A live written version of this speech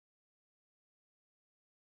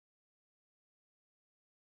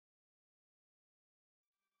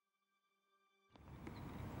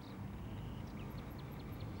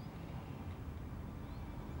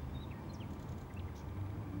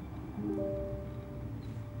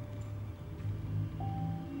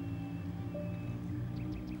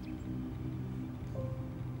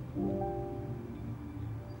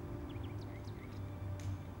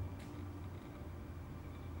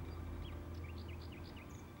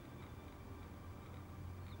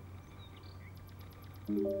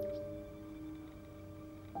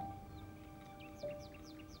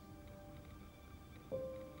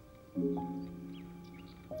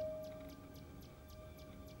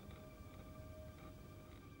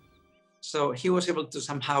So he was able to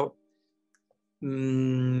somehow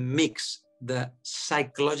mix the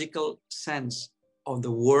psychological sense of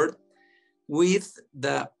the word with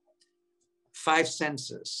the five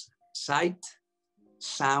senses: sight,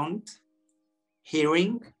 sound,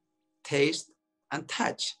 hearing, taste, and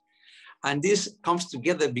touch. And this comes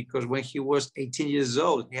together because when he was 18 years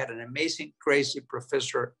old, he had an amazing, crazy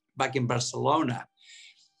professor back in Barcelona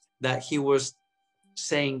that he was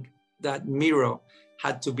saying that Miró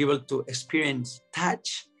had to be able to experience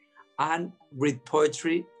touch and read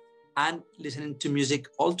poetry and listening to music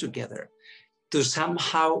all together to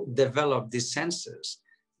somehow develop these senses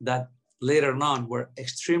that later on were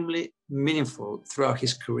extremely meaningful throughout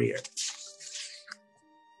his career.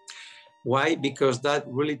 Why? Because that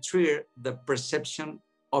really triggered the perception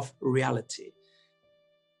of reality.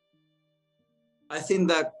 I think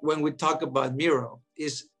that when we talk about Miró,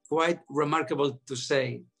 it's quite remarkable to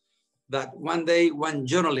say that one day one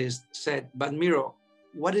journalist said, "But Miró,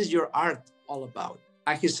 what is your art all about?"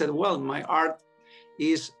 And he said, "Well, my art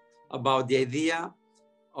is about the idea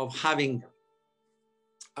of having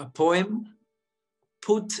a poem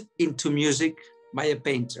put into music by a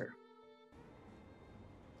painter."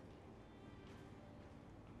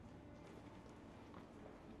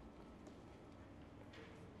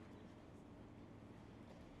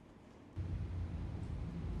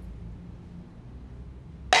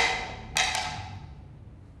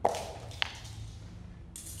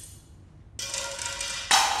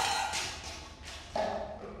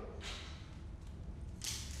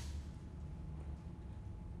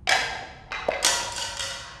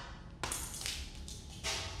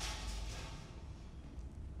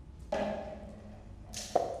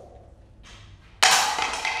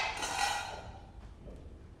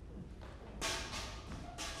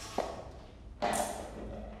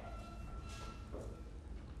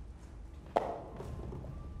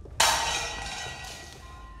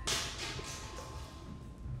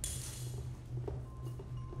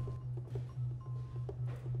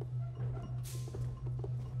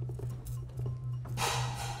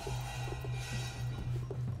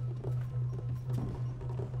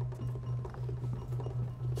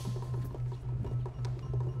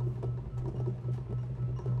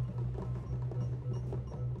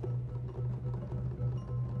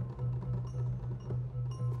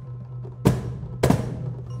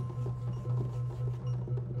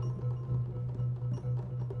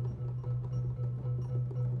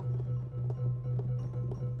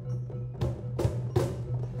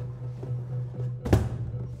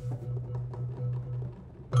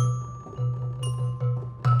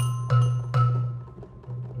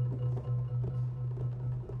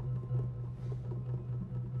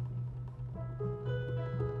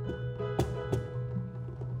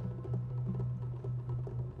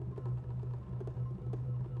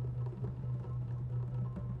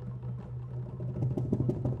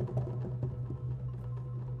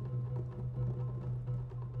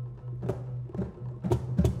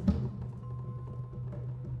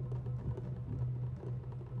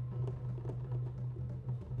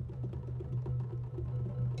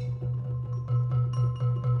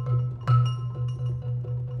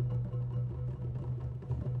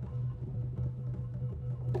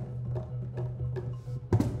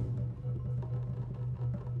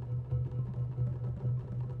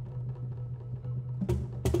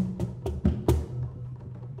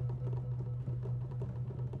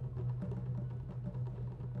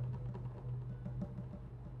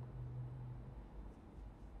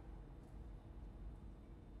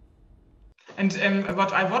 And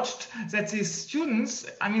what I watched, that these students,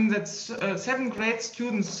 I mean, that's 7th grade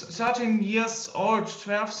students, 13 years old,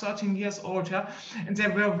 12, 13 years old, yeah, and they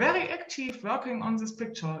were very active working on this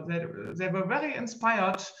picture. They were very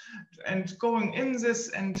inspired and going in this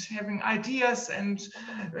and having ideas, and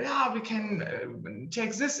yeah, we can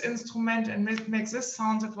take this instrument and make this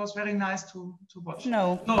sound. It was very nice to watch.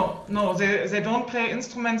 No, they don't play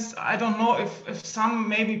instruments. I don't know if some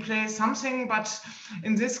maybe play something, but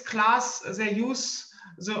in this class they use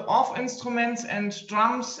the off instruments and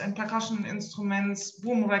drums and percussion instruments,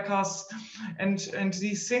 boom wreckers, and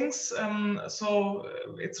these things. So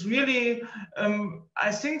it's really,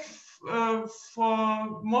 I think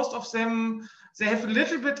for most of them, they have a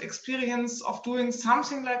little bit experience of doing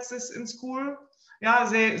something like this in school. yeah,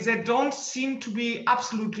 they don't seem to be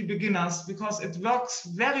absolutely beginners, because it works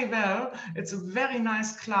very well. It's a very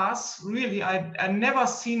nice class. Really, I never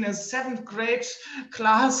seen a 7th grade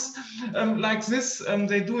class like this.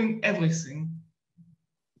 They're doing everything.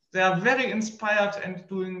 They are very inspired and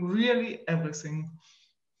doing really everything.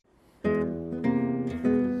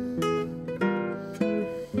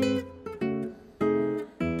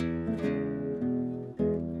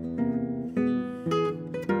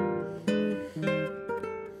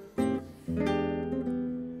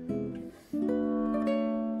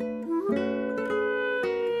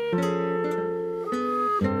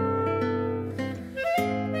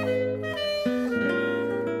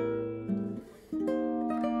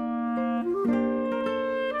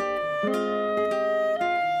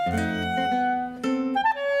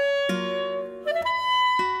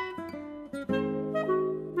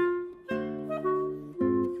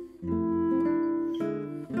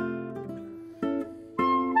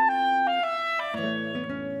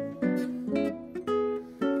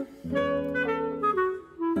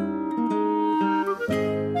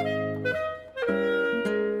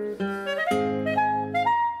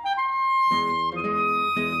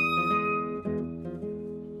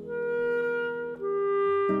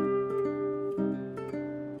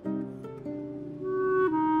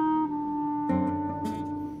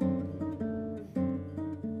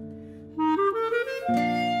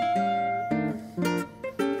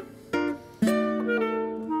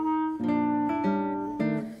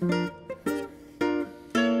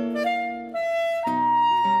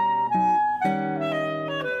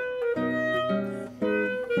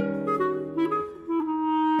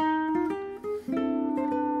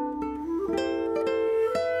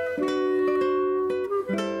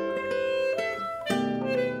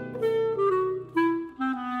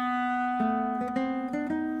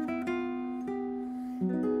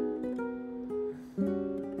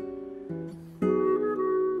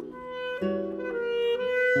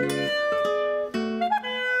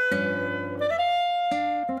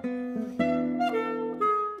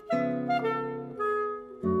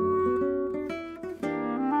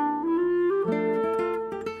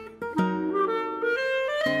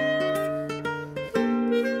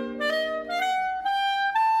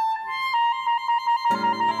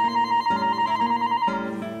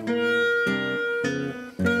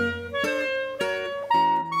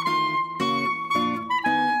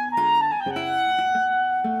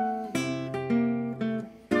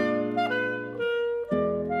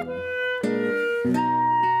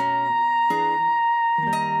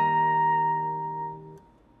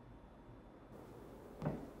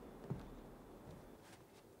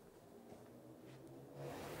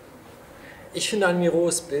 Ich finde an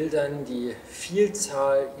Mirós Bildern die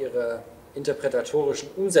Vielzahl ihrer interpretatorischen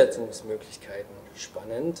Umsetzungsmöglichkeiten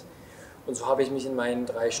spannend. Und so habe ich mich in meinen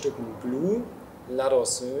 3 Stücken Blue, La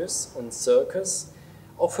Danseuse und Circus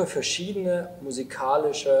auch für verschiedene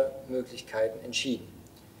musikalische Möglichkeiten entschieden.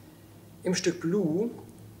 Im Stück Blue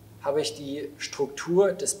habe ich die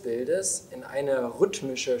Struktur des Bildes in eine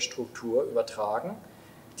rhythmische Struktur übertragen,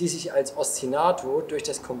 die sich als Ostinato durch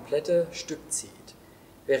das komplette Stück zieht,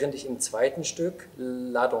 während ich im 2. Stück,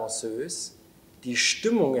 La Danseuse, die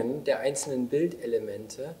Stimmungen der einzelnen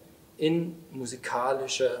Bildelemente in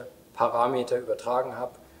musikalische Parameter übertragen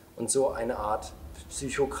habe und so eine Art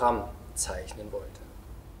Psychogramm zeichnen wollte.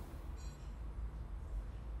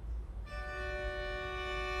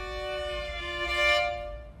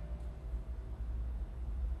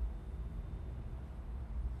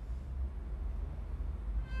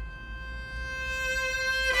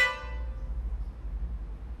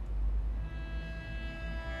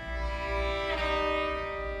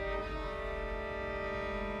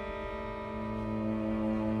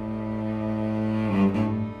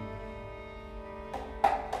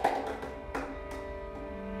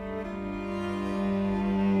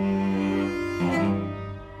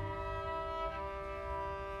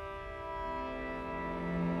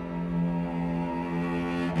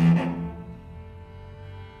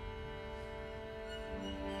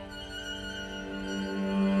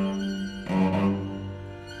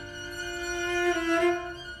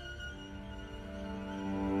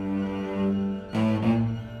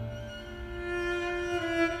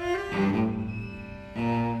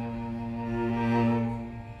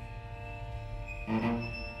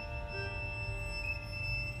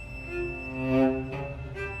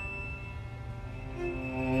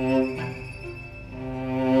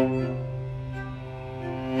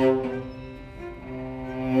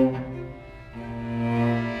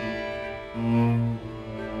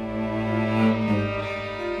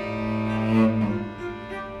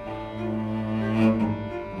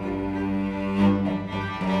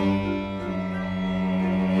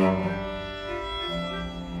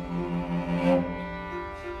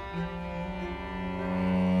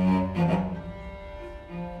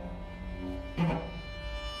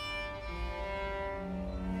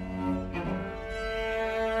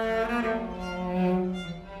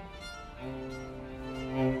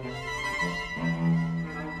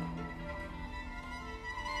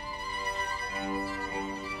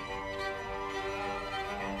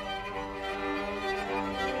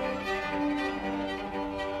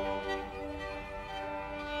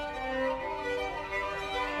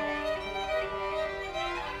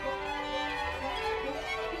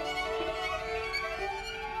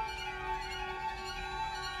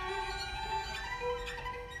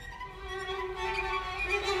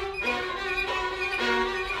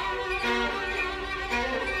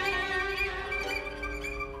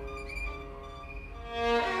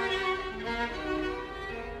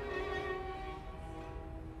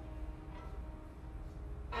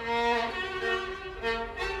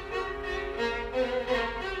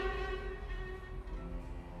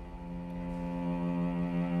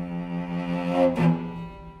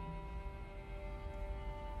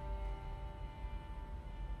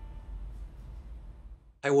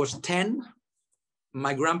 I was 10.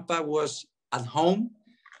 My grandpa was at home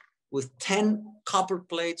with 10 copper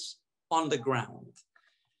plates on the ground,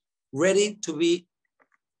 ready to be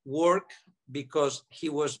worked because he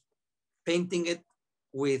was painting it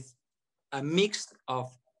with a mix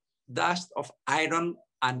of dust of iron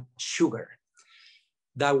and sugar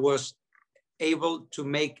that was able to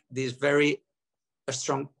make this very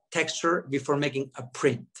strong texture before making a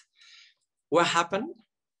print. What happened?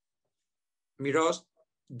 Miró's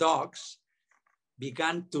dogs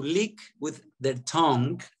began to lick with their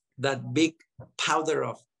tongue that big powder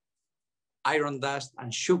of iron dust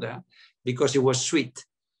and sugar because it was sweet.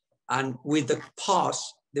 And with the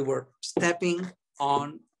paws, they were stepping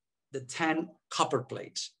on the 10 copper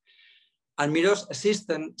plates. And Miró's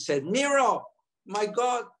assistant said, Miró, my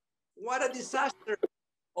God, what a disaster.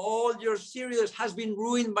 All your series has been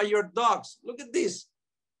ruined by your dogs. Look at this.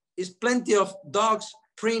 There's plenty of dogs,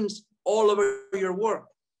 prints all over your work.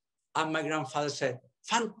 And my grandfather said,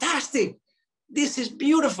 fantastic. This is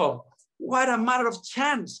beautiful. What a matter of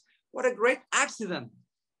chance. What a great accident.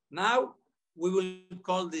 Now we will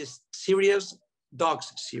call this series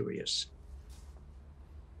Dogs Series.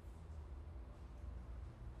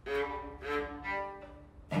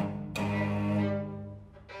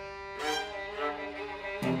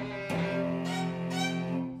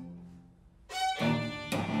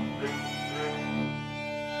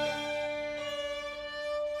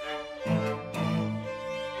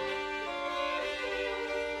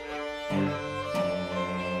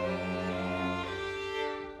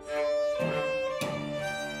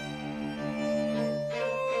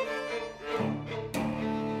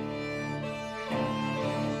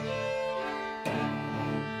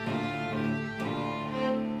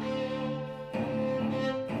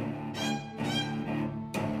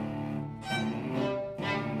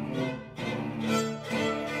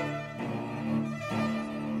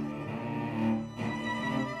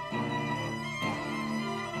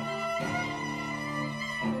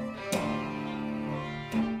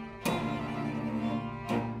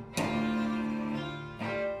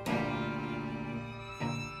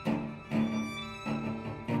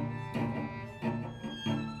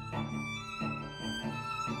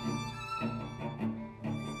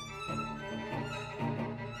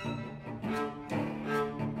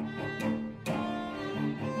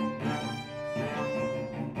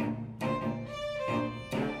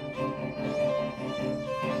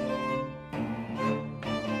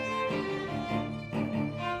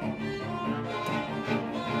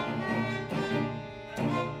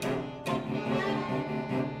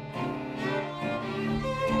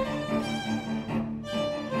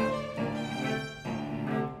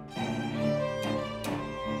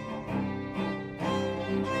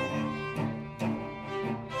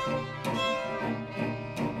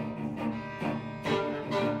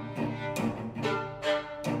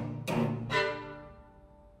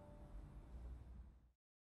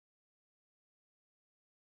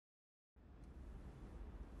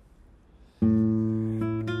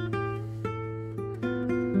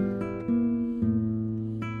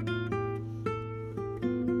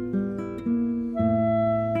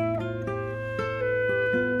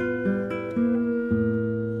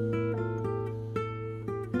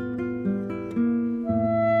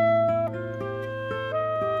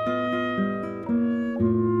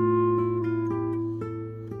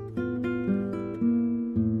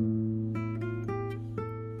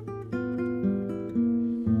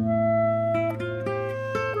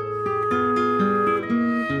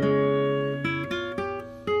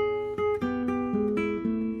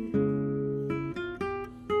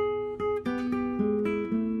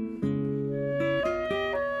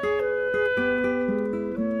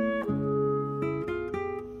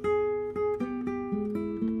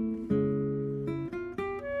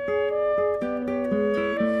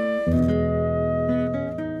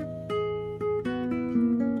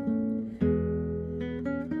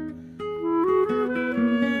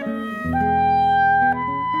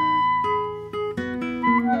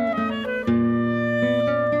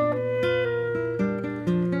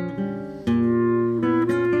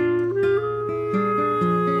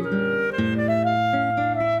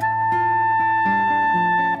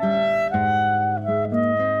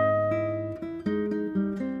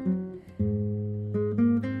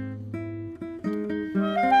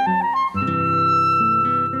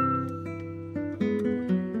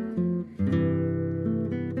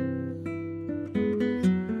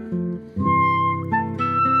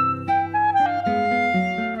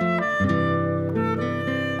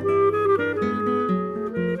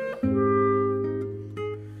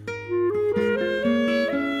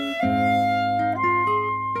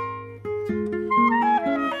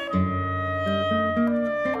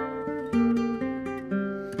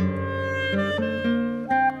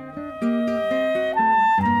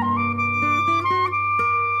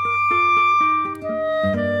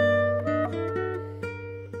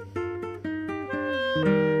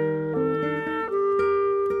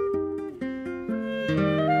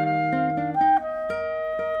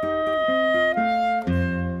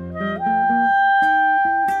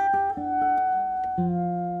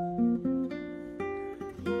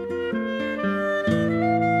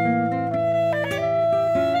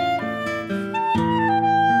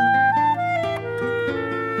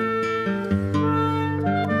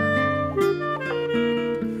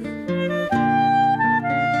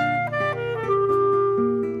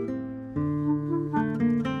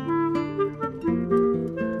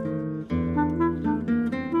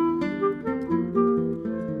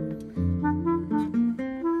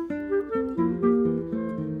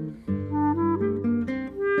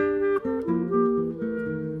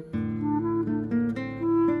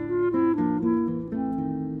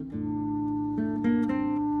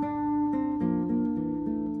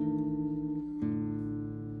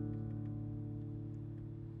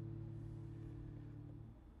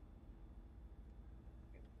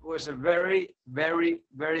 was a very, very,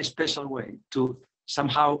 very special way to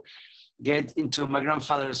somehow get into my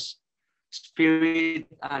grandfather's spirit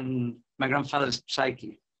and my grandfather's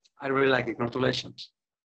psyche. I really like it. Congratulations.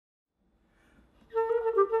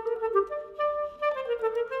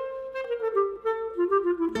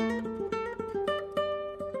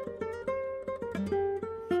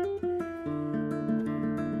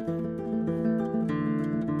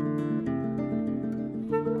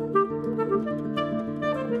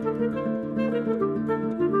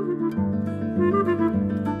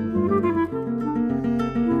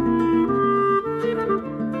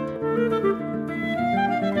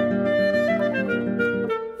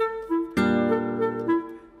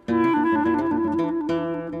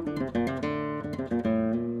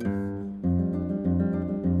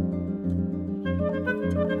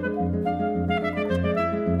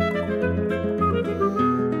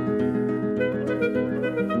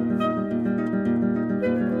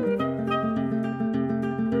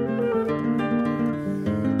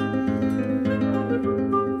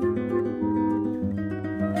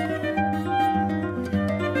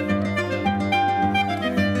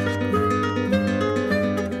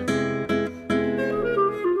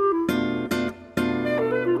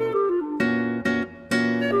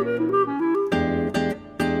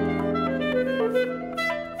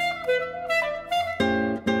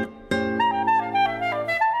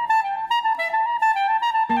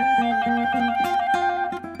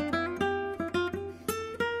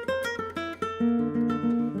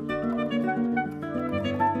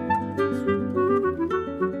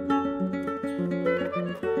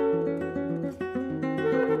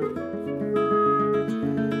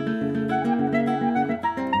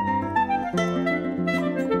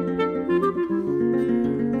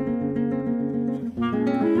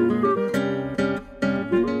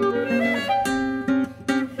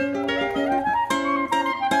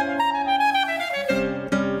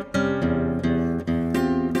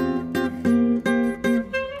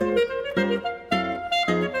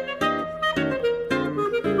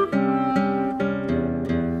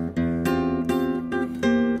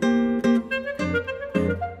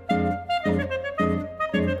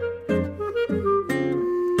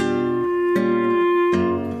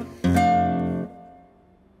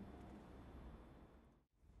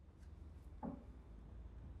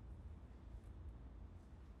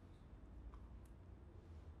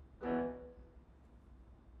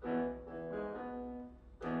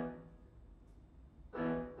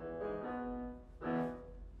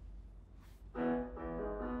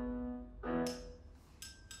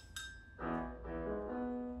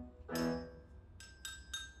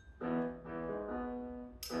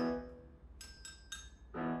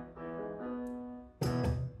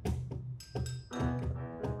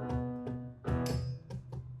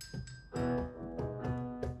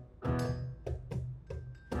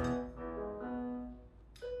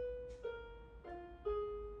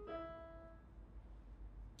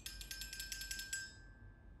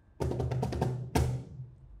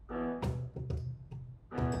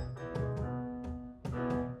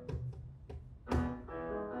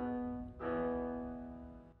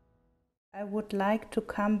 I would like to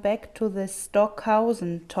come back to the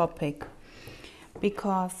Stockhausen topic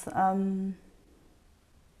because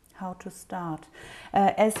how to start?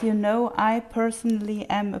 As you know, I personally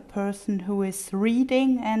am a person who is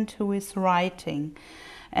reading and who is writing.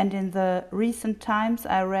 And in the recent times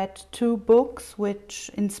I read two books which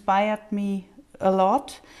inspired me a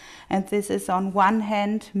lot. And this is on one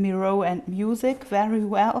hand Miró and Music, very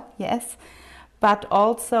well, yes. But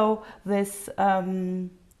also this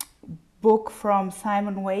book from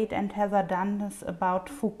Simon Waite and Heather Dundas about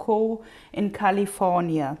Foucault in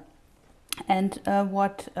California. And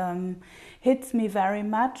what hits me very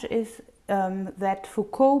much is that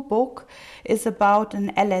Foucault book is about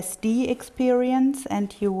an LSD experience,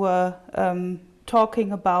 and you were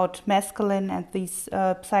talking about mescaline and these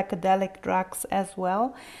psychedelic drugs as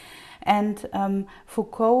well. And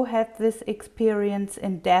Foucault had this experience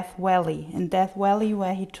in Death Valley,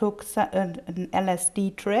 where he took an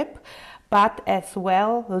LSD trip, but as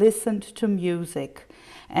well listened to music.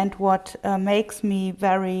 And what makes me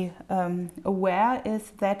very aware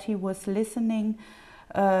is that he was listening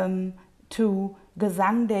to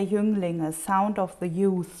Gesang der Jünglinge, Sound of the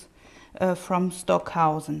Youth, from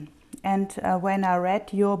Stockhausen. And when I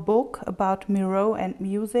read your book about Miró and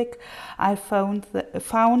music, I found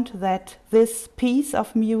that this piece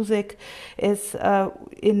of music is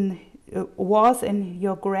was in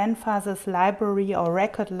your grandfather's library or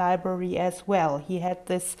record library as well. He had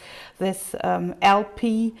this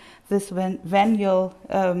LP, this vinyl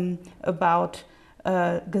about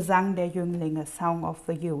Gesang der Jünglinge, Song of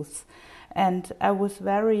the Youth. And I was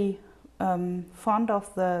very fond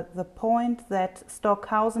of the point that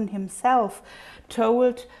Stockhausen himself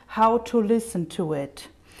told how to listen to it.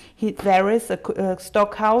 There is a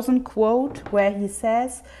Stockhausen quote where he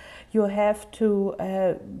says, you have to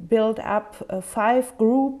build up 5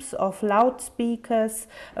 groups of loudspeakers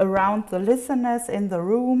around the listeners in the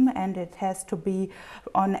room, and it has to be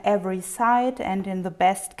on every side, and in the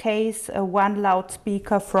best case 1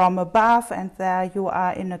 loudspeaker from above, and there you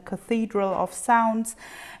are in a cathedral of sounds,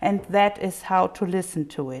 and that is how to listen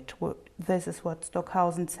to it. This is what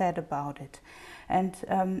Stockhausen said about it. And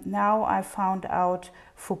now I found out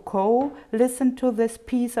Foucault listened to this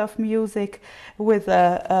piece of music with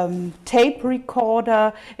a tape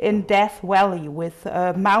recorder in Death Valley with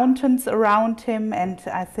mountains around him, and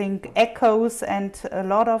I think echoes and a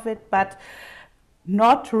lot of it, but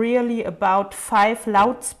not really about 5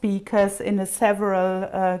 loudspeakers in a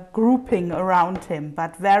several grouping around him,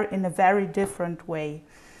 but in a very different way.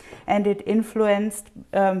 And it influenced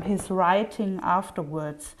his writing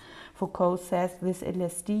afterwards. Foucault says this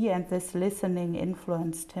LSD and this listening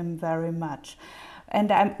influenced him very much.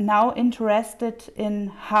 And I'm now interested in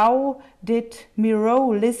how did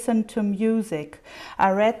Miró listen to music. I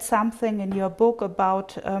read something in your book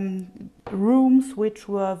about rooms which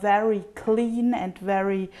were very clean and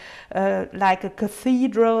very like a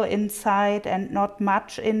cathedral inside and not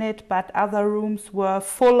much in it, but other rooms were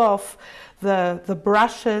full of the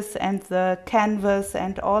brushes and the canvas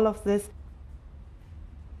and all of this.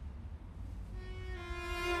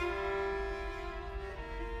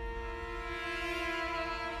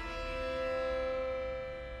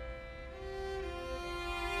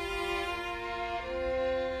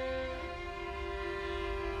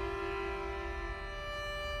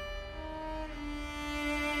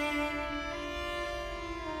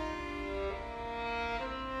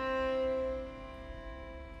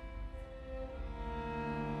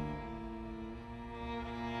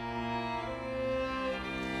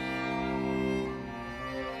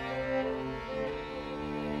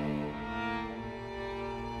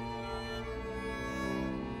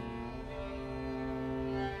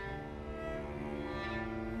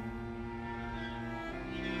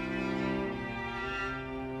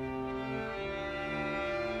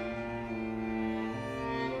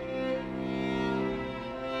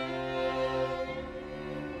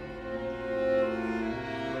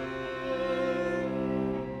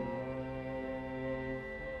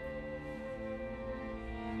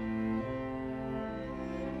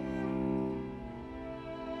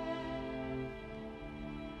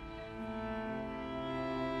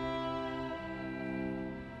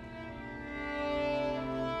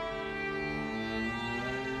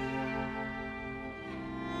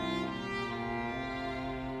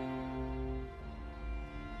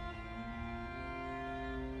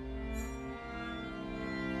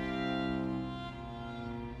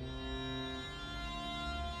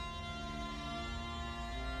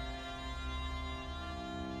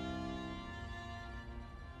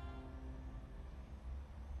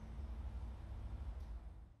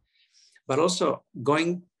 But also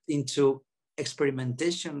going into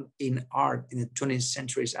experimentation in art in the 20th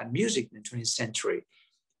century and music in the 20th century.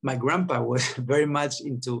 My grandpa was very much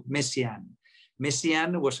into Messiaen.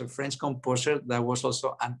 Messiaen was a French composer that was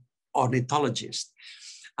also an ornithologist.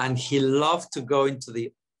 And he loved to go into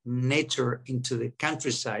the nature, into the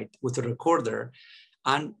countryside with a recorder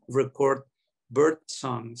and record bird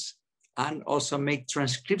songs and also make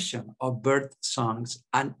transcription of bird songs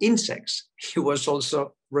and insects. He was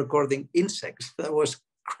also recording insects. That was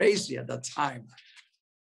crazy at that time.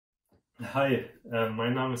 Hi,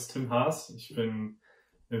 mein Name ist Tim Haas. Ich bin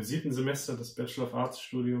im 7. Semester des Bachelor of Arts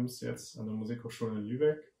Studiums jetzt an der Musikhochschule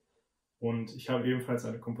Lübeck. Und ich habe ebenfalls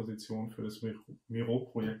eine Komposition für das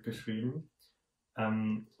Miró-Projekt geschrieben.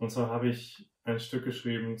 Und zwar habe ich ein Stück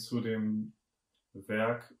geschrieben zu dem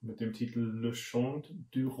Werk mit dem Titel Le Chant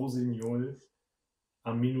du Rossignol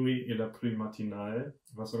à minuit et la pluie matinale,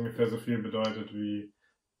 was ungefähr so viel bedeutet wie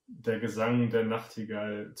der Gesang der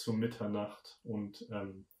Nachtigall zur Mitternacht und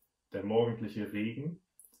der morgendliche Regen.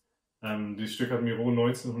 Dieses Stück hat Miró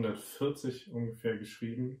 1940 ungefähr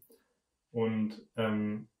geschrieben und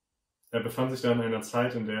er befand sich da in einer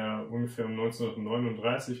Zeit, in der er ungefähr um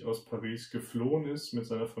 1939 aus Paris geflohen ist mit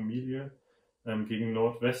seiner Familie gegen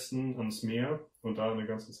Nordwesten ans Meer und da eine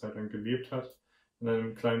ganze Zeit lang gelebt hat, in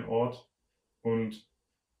einem kleinen Ort. Und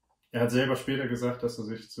er hat selber später gesagt, dass er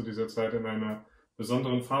sich zu dieser Zeit in einer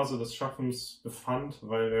besonderen Phase des Schaffens befand,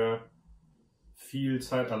 weil er viel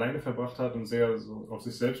Zeit alleine verbracht hat und sehr so auf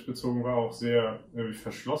sich selbst bezogen war, auch sehr irgendwie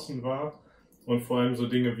verschlossen war und vor allem so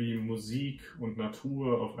Dinge wie Musik und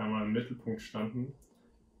Natur auf einmal im Mittelpunkt standen.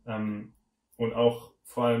 Und auch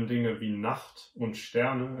vor allem Dinge wie Nacht und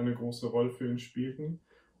Sterne eine große Rolle für ihn spielten.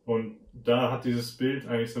 Und da hat dieses Bild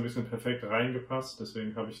eigentlich so ein bisschen perfekt reingepasst,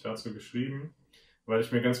 deswegen habe ich dazu geschrieben, weil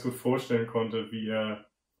ich mir ganz gut vorstellen konnte,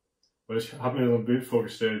 weil ich habe mir so ein Bild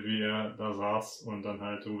vorgestellt, wie er da saß und dann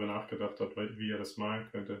halt darüber nachgedacht hat, wie er das malen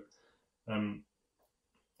könnte.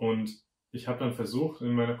 Und ich habe dann versucht,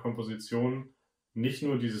 in meiner Komposition nicht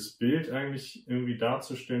nur dieses Bild eigentlich irgendwie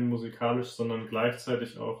darzustellen musikalisch, sondern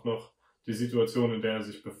gleichzeitig auch noch die Situation, in der er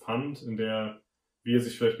sich befand, wie er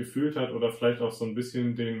sich vielleicht gefühlt hat oder vielleicht auch so ein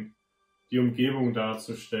bisschen die Umgebung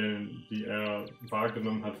darzustellen, die er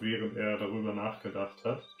wahrgenommen hat, während er darüber nachgedacht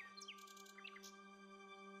hat.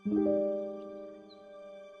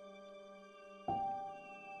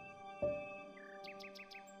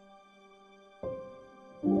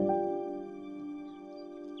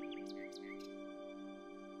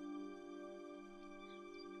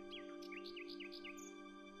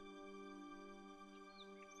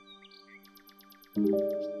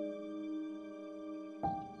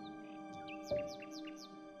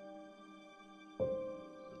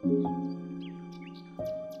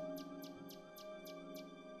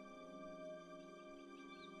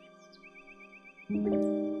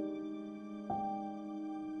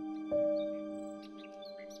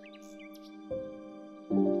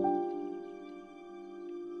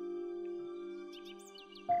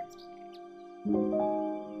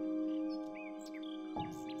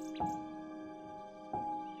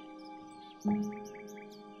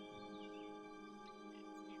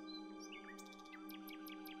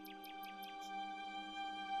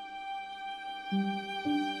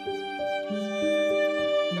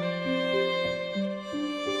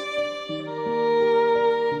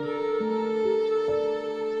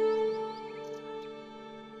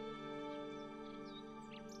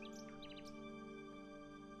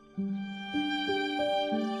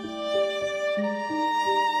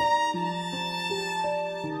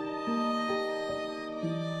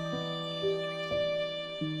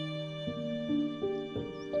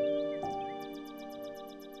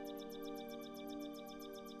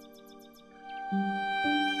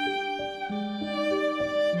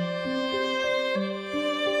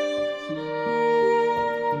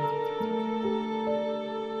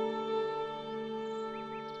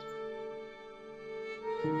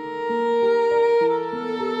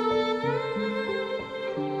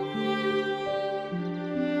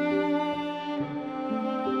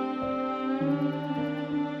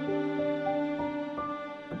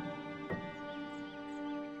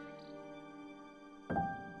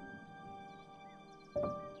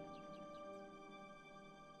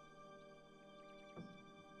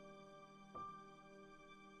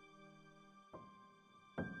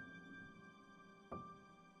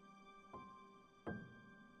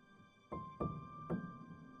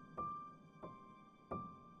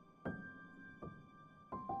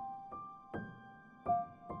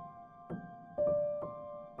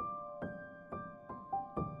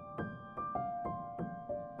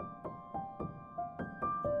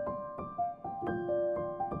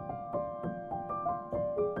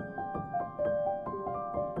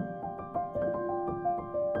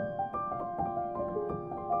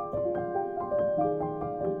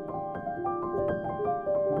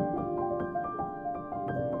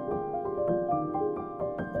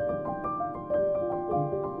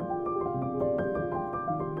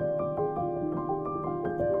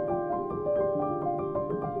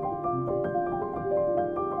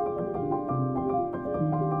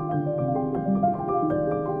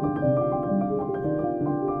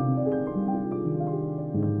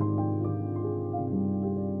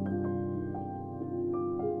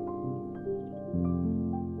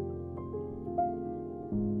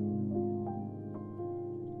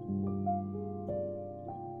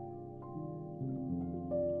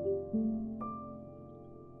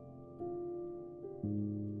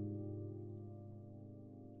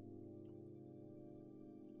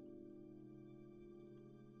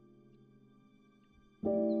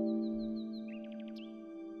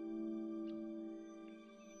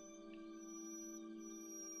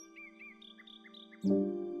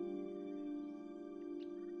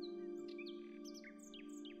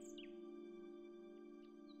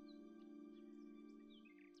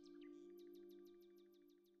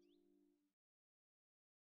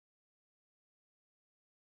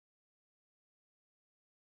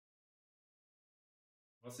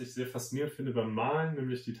 Was ich sehr faszinierend finde beim Malen,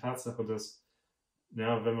 nämlich die Tatsache, dass,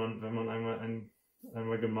 ja, wenn man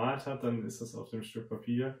einmal gemalt hat, dann ist das auf dem Stück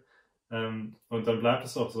Papier. Und dann bleibt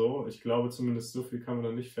es auch so. Ich glaube zumindest, so viel kann man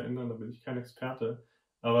da nicht verändern, da bin ich kein Experte.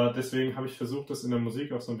 Aber deswegen habe ich versucht, das in der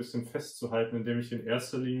Musik auch so ein bisschen festzuhalten, indem ich in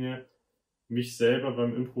erster Linie mich selber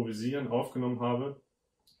beim Improvisieren aufgenommen habe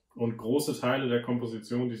und große Teile der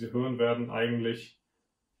Komposition, die Sie hören werden, eigentlich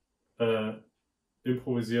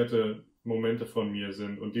improvisierte Momente von mir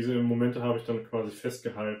sind. Und diese Momente habe ich dann quasi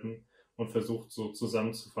festgehalten und versucht so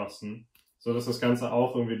zusammenzufassen, so dass das Ganze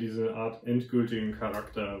auch irgendwie diese Art endgültigen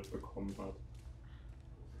Charakter bekommen hat.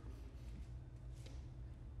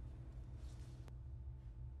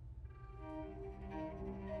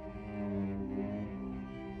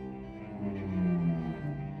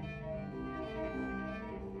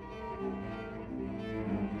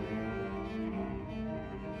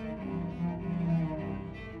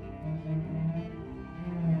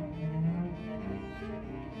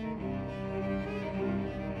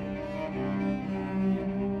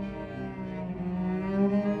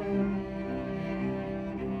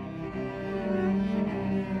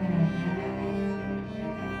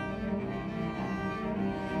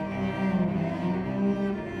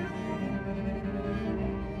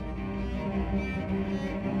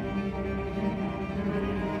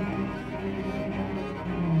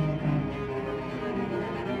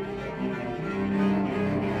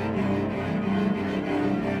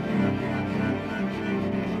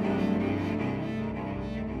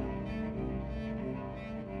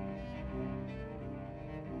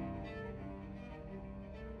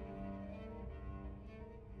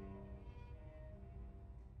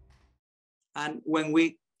 And when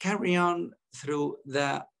we carry on through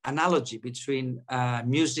the analogy between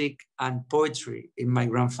music and poetry in my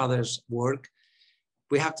grandfather's work,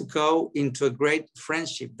 we have to go into a great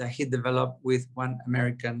friendship that he developed with one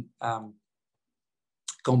American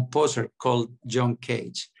composer called John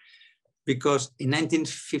Cage. Because in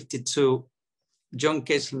 1952, John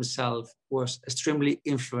Cage himself was extremely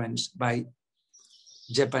influenced by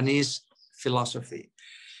Japanese philosophy,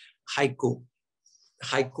 haiku.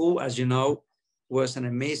 Haiku, as you know, was an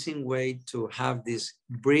amazing way to have these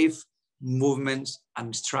brief movements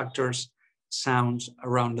and structures, sounds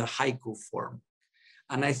around the haiku form.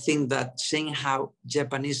 And I think that seeing how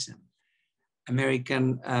Japanism,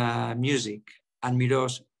 American music, and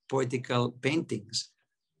Miró's poetical paintings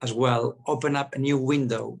as well open up a new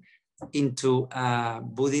window into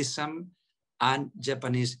Buddhism and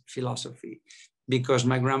Japanese philosophy. Because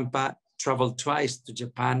my grandpa traveled twice to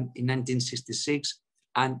Japan in 1966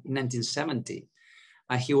 and in 1970.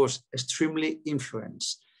 And he was extremely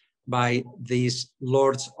influenced by these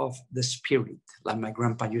lords of the spirit, like my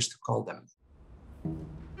grandpa used to call them.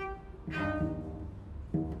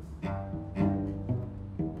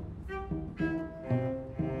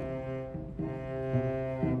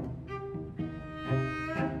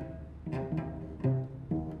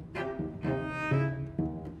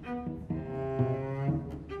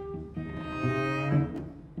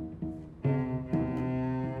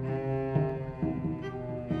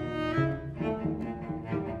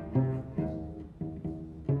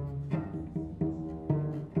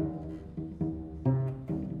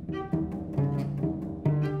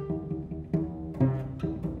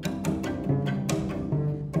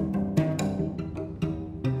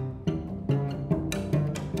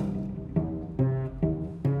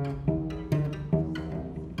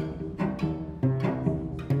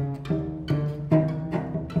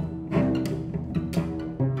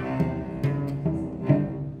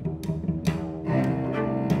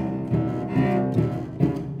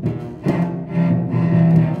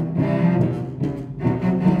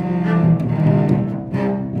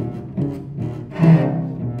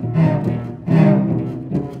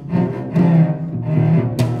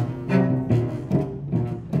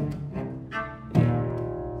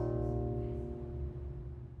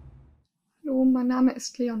 Mein Name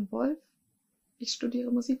ist Leon Wolf. Ich studiere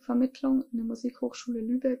Musikvermittlung in der Musikhochschule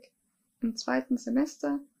Lübeck im 2.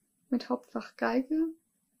 Semester mit Hauptfach Geige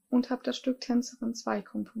und habe das Stück Tänzerin 2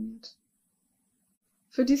 komponiert.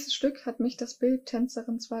 Für dieses Stück hat mich das Bild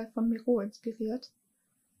Tänzerin 2 von Miró inspiriert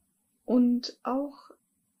und auch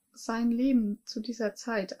sein Leben zu dieser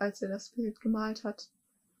Zeit, als er das Bild gemalt hat.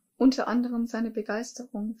 Unter anderem seine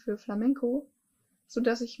Begeisterung für Flamenco,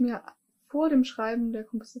 sodass ich mir vor dem Schreiben der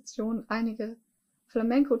Komposition einige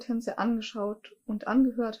Flamenco-Tänze angeschaut und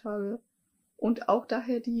angehört habe und auch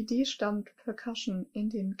daher die Idee stammt, Percussion in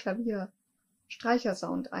den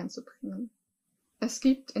Klavier-Streichersound einzubringen. Es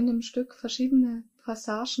gibt in dem Stück verschiedene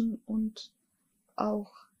Passagen und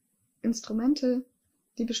auch Instrumente,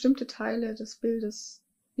 die bestimmte Teile des Bildes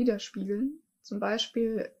widerspiegeln. Zum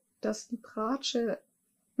Beispiel, dass die Bratsche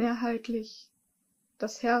mehrheitlich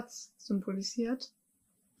das Herz symbolisiert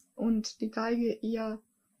und die Geige eher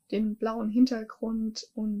den blauen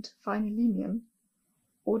Hintergrund und feine Linien.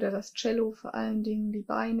 Oder das Cello vor allen Dingen die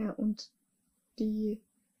Beine und die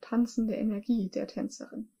tanzende Energie der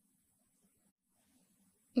Tänzerin.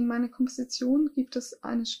 In meiner Komposition gibt es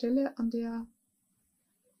eine Stelle, an der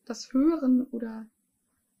das Hören oder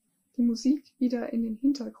die Musik wieder in den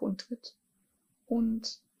Hintergrund tritt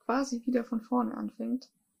und quasi wieder von vorne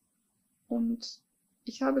anfängt. Und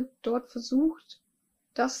ich habe dort versucht,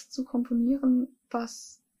 das zu komponieren,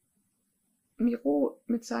 was Miró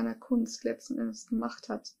mit seiner Kunst letzten Endes gemacht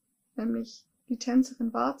hat, nämlich die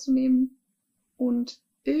Tänzerin wahrzunehmen und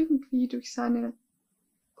irgendwie durch seine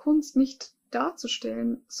Kunst nicht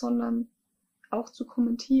darzustellen, sondern auch zu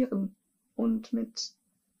kommentieren und mit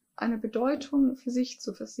einer Bedeutung für sich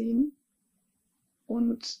zu versehen.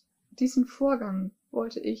 Und diesen Vorgang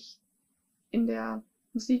wollte ich in der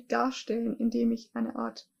Musik darstellen, indem ich eine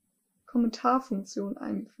Art Kommentarfunktion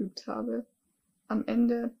eingefügt habe, am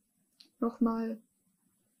Ende nochmal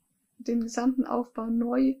den gesamten Aufbau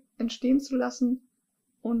neu entstehen zu lassen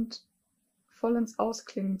und vollends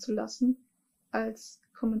ausklingen zu lassen, als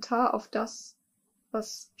Kommentar auf das,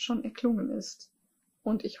 was schon erklungen ist.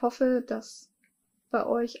 Und ich hoffe, dass bei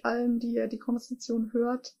euch allen, die ihr die Komposition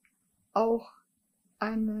hört, auch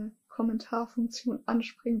eine Kommentarfunktion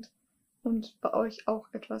anspringt und bei euch auch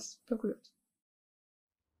etwas berührt.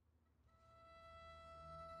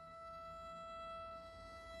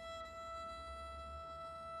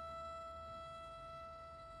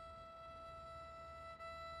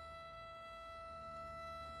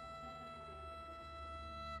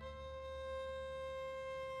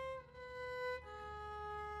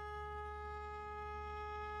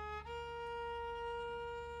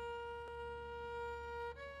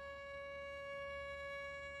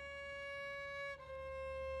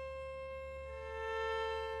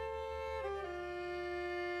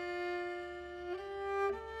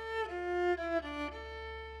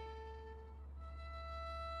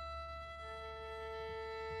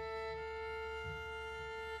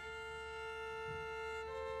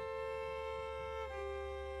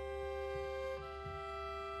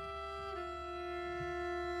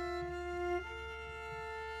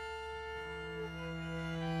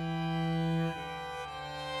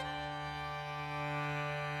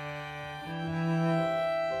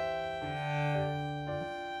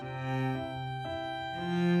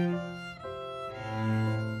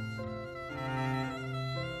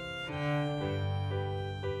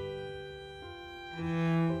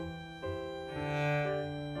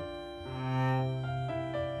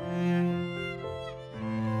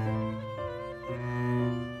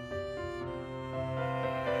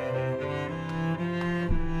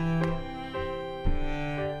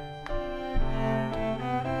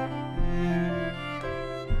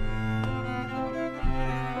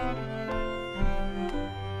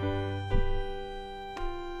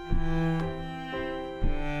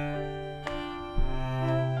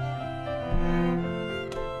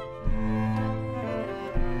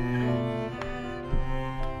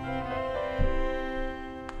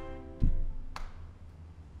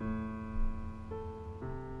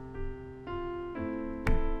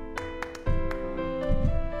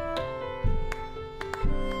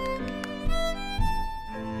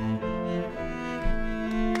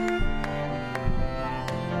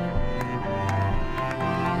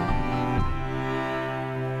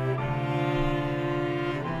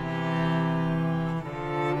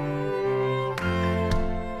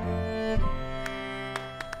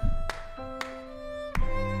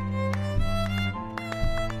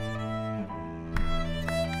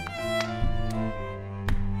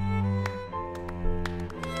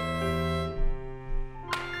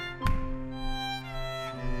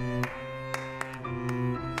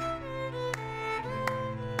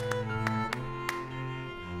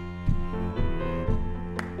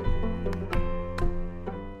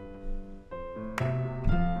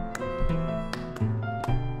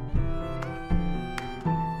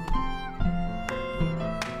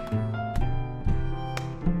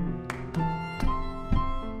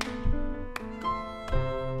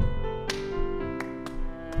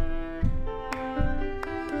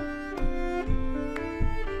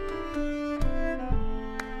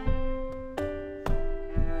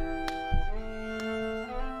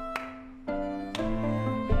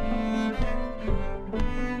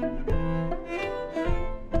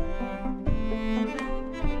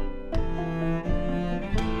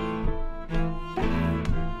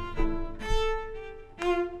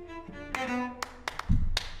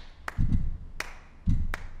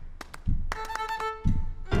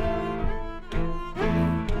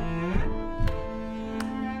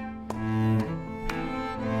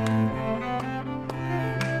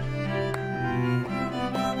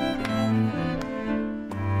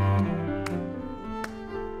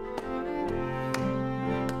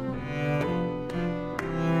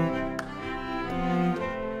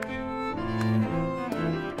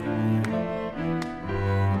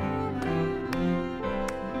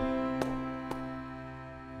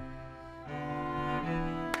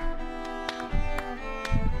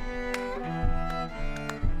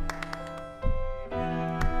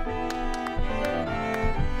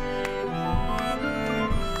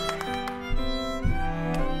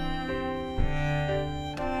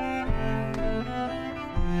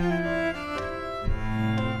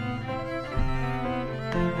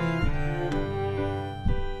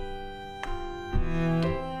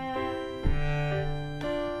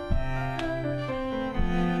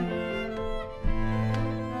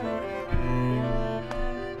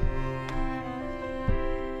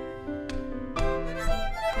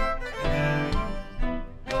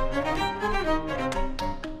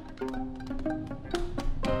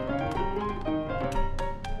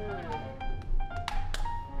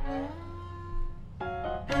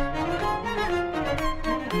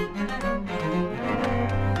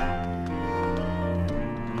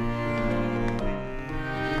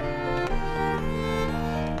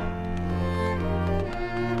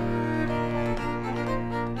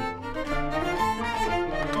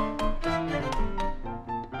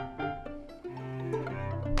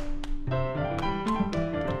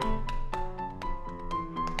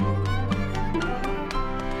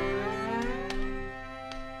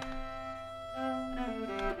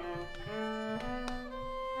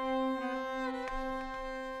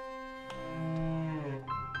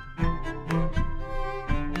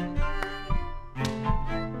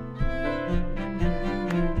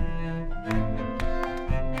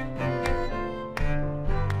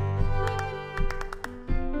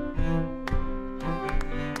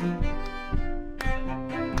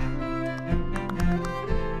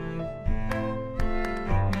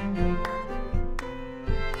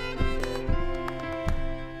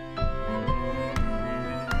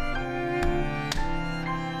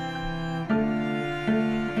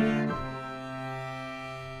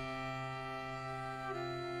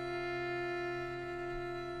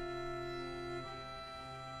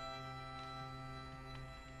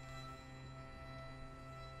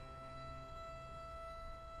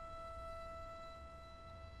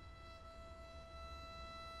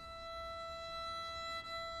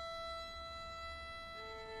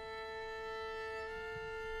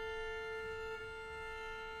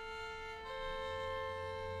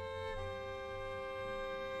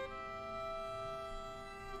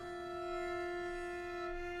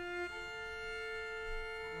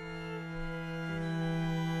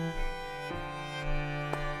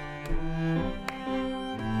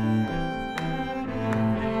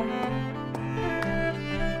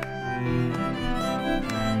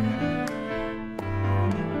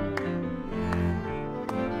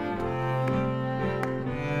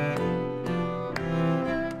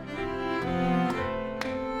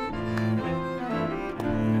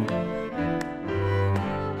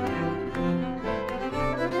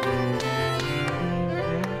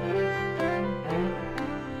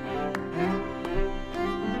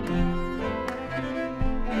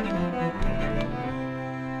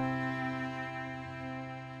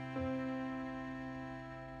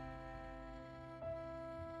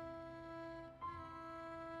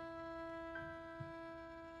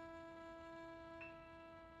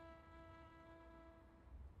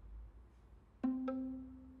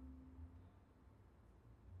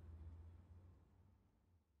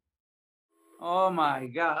 Oh my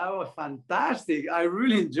God, that was fantastic. I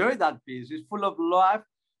really enjoyed that piece. It's full of life,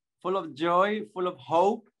 full of joy, full of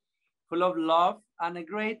hope, full of love, and a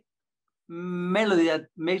great melody that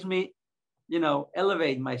makes me, you know,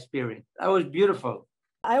 elevate my spirit. That was beautiful.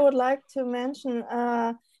 I would like to mention,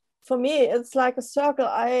 for me, it's like a circle.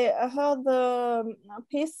 I heard the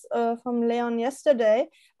piece from Leon yesterday,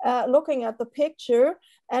 looking at the picture,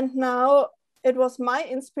 and now it was my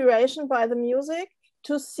inspiration by the music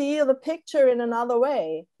to see the picture in another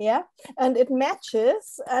way, yeah? And it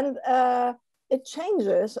matches and it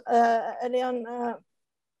changes. Leon,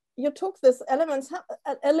 you took this elements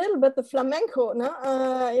a little bit, the flamenco,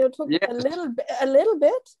 no? You took yes. a little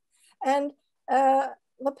bit, and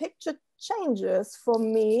the picture changes for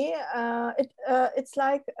me. It's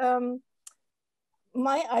like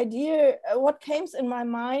my idea, what came in my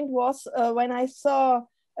mind was when I saw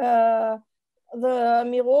the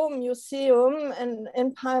Miró Museum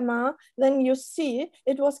in Palma, then you see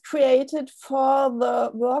it was created for the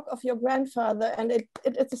work of your grandfather, and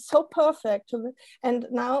it's so perfect. And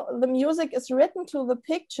now the music is written to the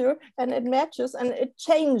picture, and it matches and it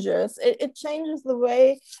changes. It changes the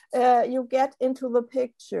way you get into the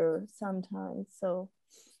picture sometimes. So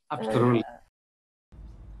absolutely.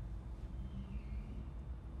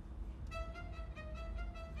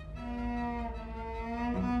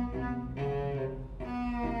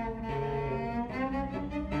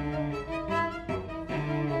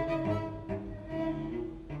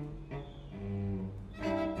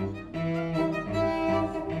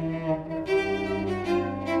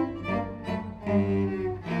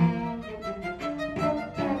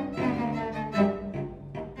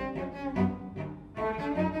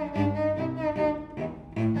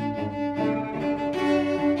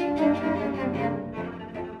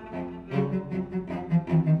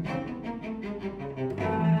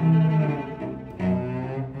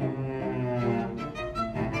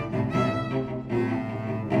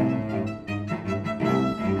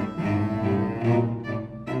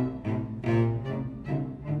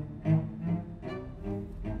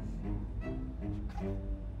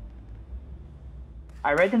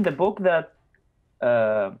 I read in the book that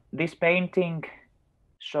this painting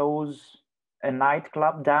shows a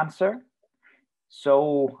nightclub dancer.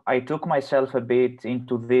 So I took myself a bit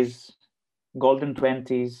into these golden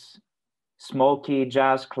 20s, smoky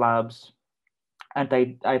jazz clubs, and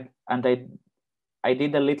I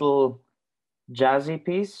did a little jazzy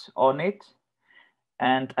piece on it.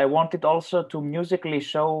 And I wanted also to musically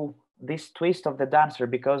show this twist of the dancer,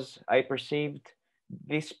 because I perceived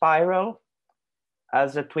this spiral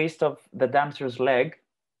as a twist of the dancer's leg.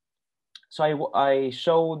 So I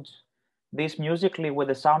showed this musically with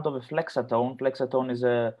the sound of a flexatone. Flexatone is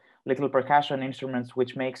a little percussion instrument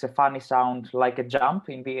which makes a funny sound like a jump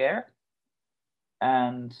in the air.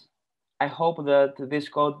 And I hope that this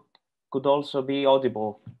could also be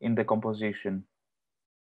audible in the composition.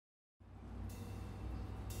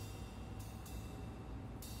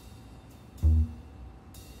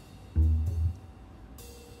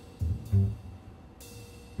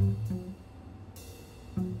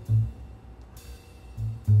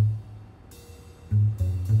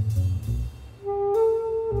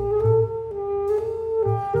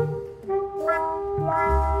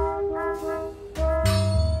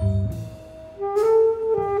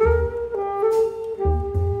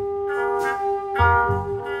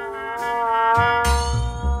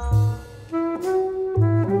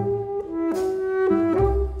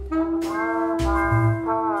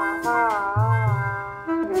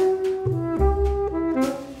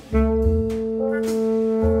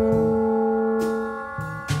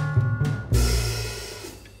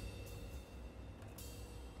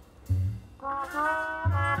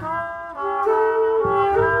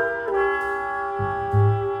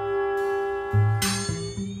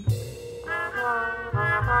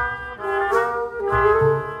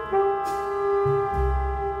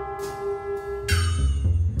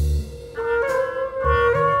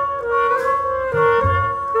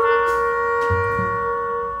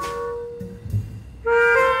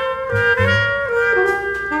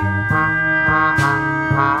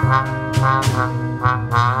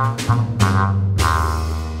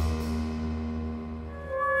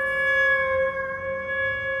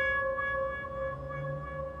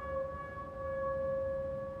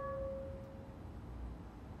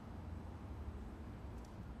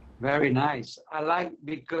 Very nice. I like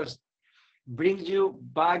because brings you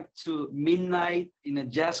back to midnight in a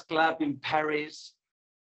jazz club in Paris,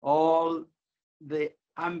 all the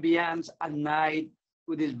ambience at night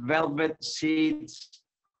with these velvet seats,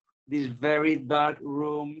 this very dark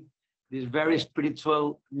room, this very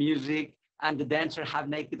spiritual music, and the dancer half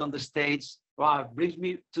naked on the stage. Wow, it brings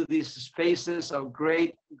me to these spaces of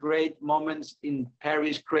great, great moments in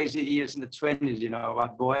Paris, crazy years in the 20s, you know,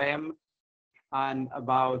 about Bohème and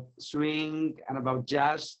about swing and about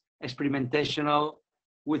jazz, experimentational,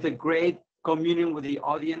 with a great communion with the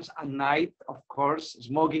audience at night, of course,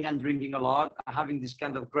 smoking and drinking a lot, having this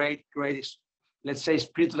kind of great, let's say,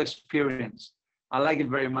 spiritual experience. I like it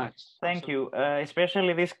very much. Thank you.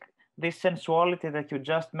 Especially this sensuality that you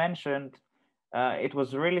just mentioned. It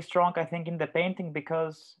was really strong, I think, in the painting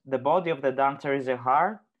because the body of the dancer is a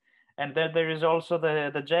heart, and then there is also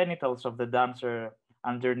the genitals of the dancer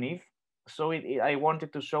underneath. So I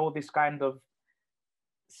wanted to show this kind of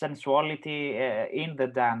sensuality in the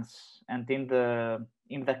dance and in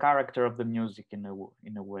the character of the music in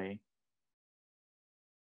a way.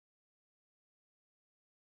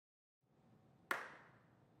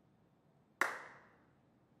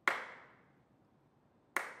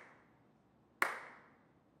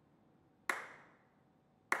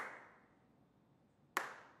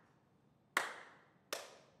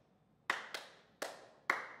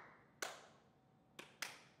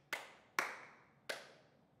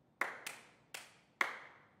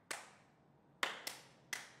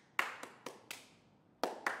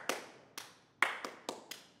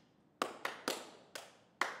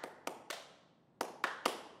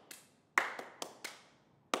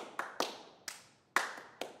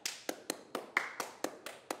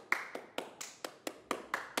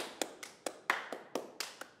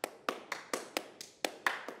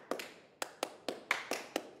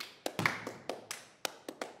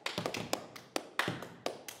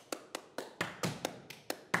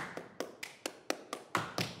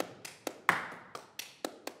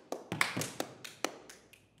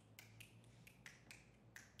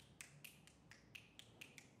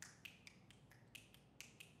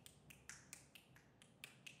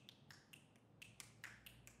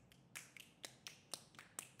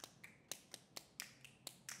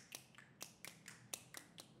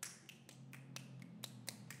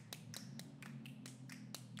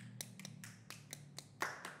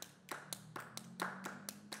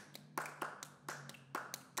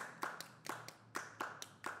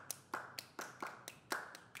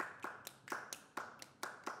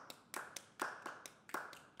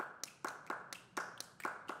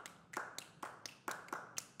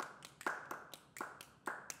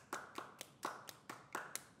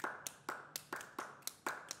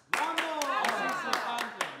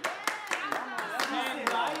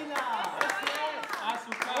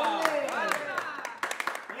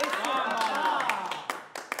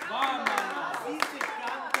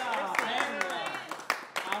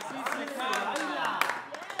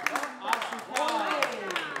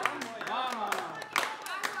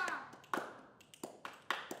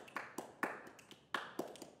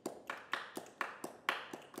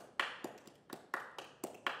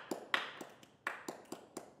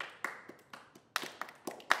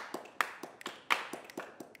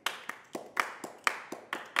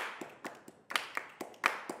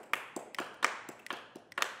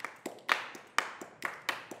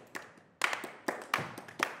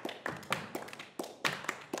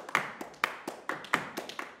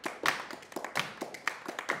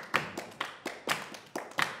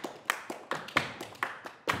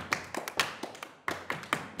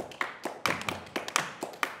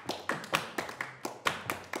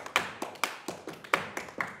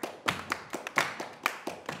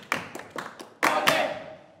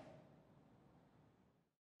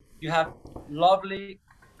 You have lovely,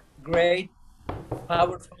 great,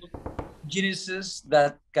 powerful geniuses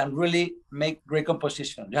that can really make great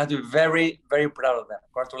composition. You have to be very, very proud of them.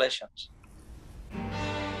 Congratulations.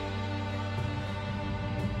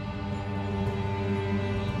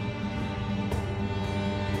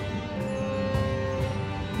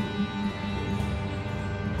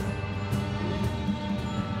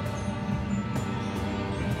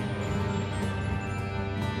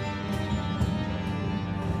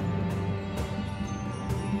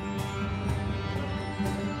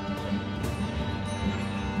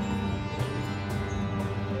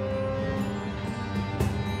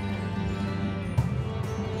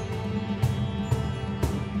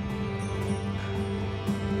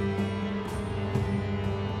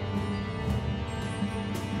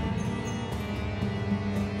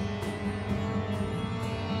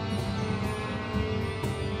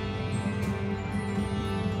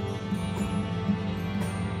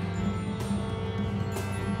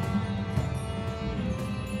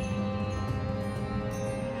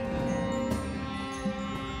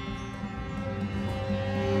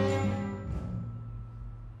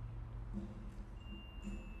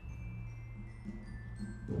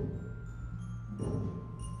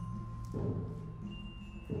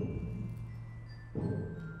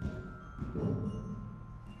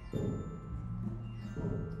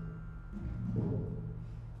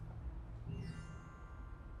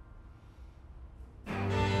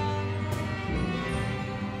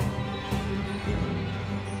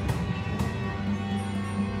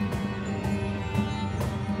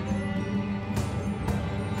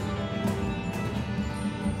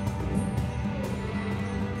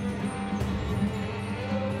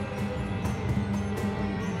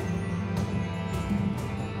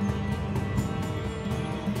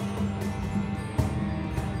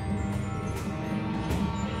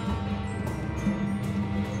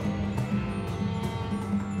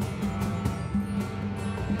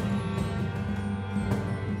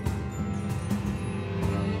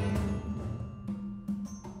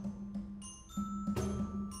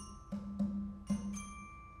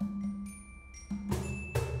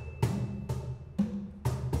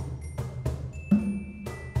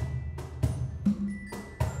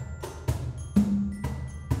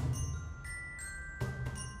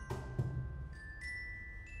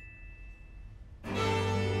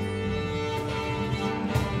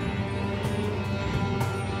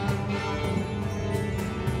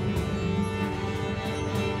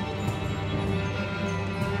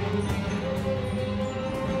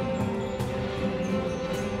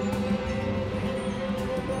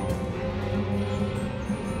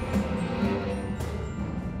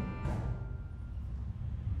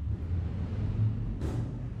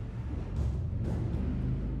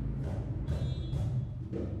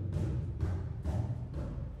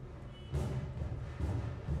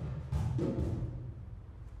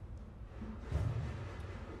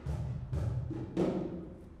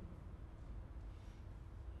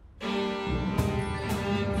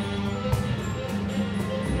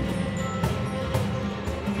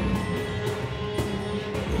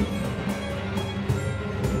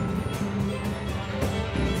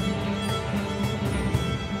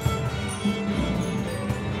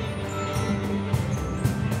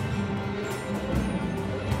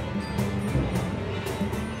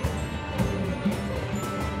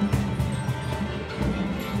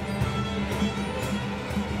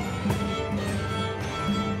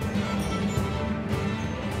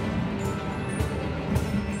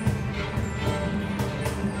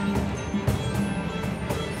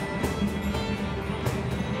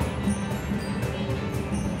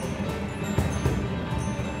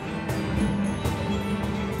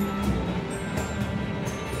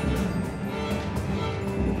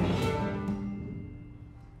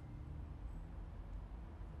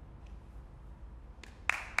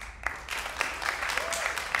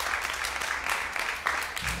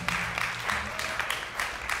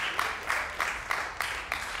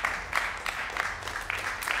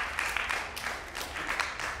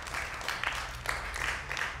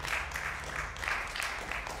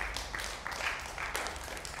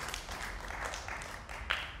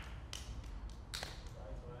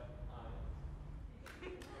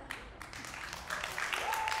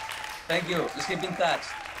 Thank you. Let's keep in touch.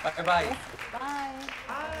 Bye-bye. Yes, bye.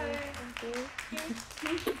 Bye.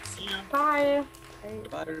 Thank you. Bye.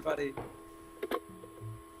 Bye, everybody.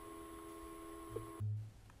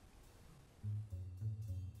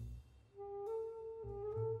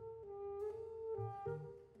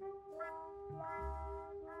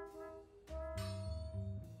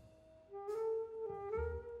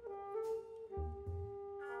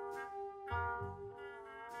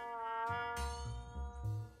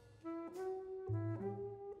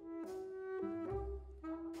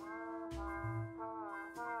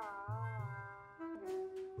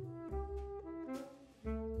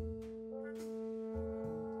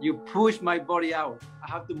 You push my body out.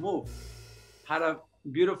 I have to move. Had a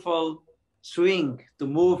beautiful swing to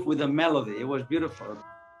move with the melody. It was beautiful.